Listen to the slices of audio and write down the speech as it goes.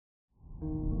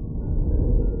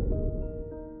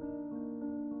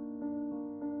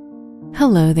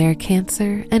Hello there,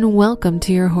 Cancer, and welcome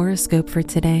to your horoscope for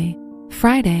today,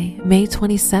 Friday, May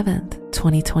 27th,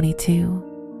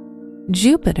 2022.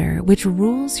 Jupiter, which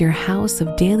rules your house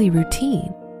of daily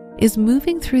routine, is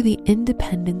moving through the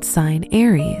independent sign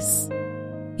Aries.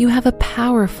 You have a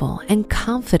powerful and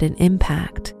confident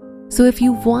impact, so if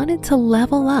you wanted to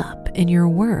level up in your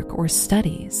work or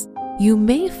studies, you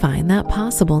may find that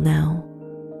possible now.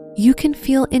 You can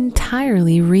feel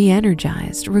entirely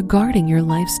re-energized regarding your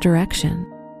life's direction.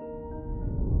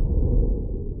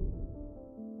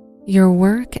 Your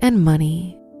work and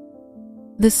money.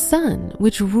 The Sun,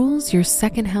 which rules your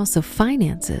second house of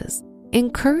finances,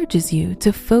 encourages you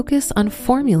to focus on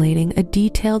formulating a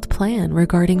detailed plan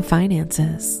regarding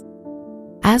finances.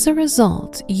 As a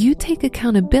result, you take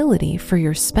accountability for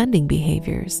your spending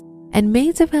behaviors and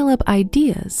may develop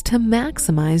ideas to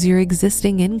maximize your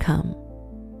existing income.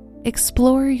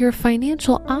 Explore your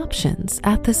financial options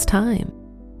at this time.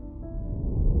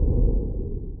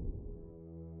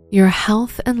 Your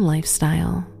health and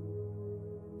lifestyle.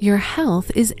 Your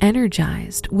health is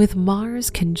energized with Mars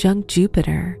conjunct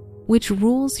Jupiter, which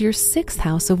rules your sixth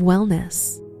house of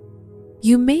wellness.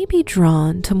 You may be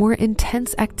drawn to more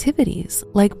intense activities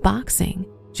like boxing,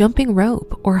 jumping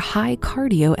rope, or high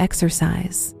cardio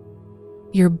exercise.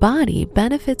 Your body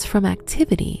benefits from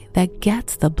activity that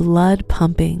gets the blood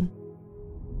pumping.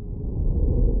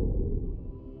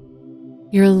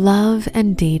 Your love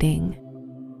and dating.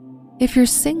 If you're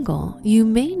single, you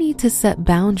may need to set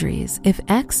boundaries if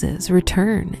exes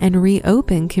return and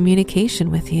reopen communication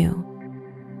with you.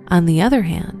 On the other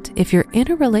hand, if you're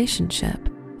in a relationship,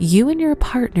 you and your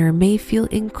partner may feel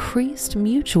increased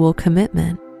mutual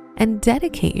commitment and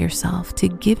dedicate yourself to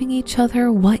giving each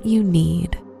other what you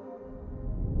need.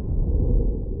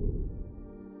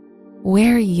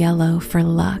 Wear yellow for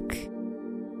luck.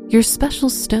 Your special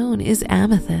stone is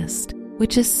amethyst,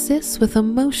 which assists with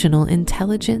emotional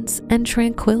intelligence and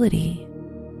tranquility.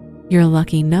 Your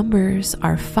lucky numbers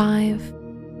are 5,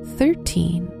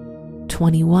 13,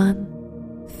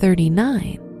 21,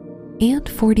 39, and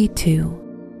 42.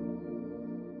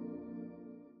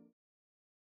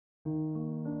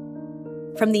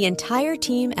 From the entire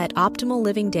team at Optimal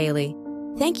Living Daily,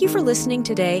 thank you for listening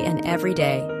today and every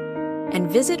day. And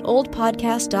visit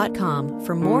oldpodcast.com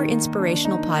for more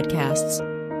inspirational podcasts.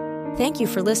 Thank you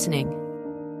for listening.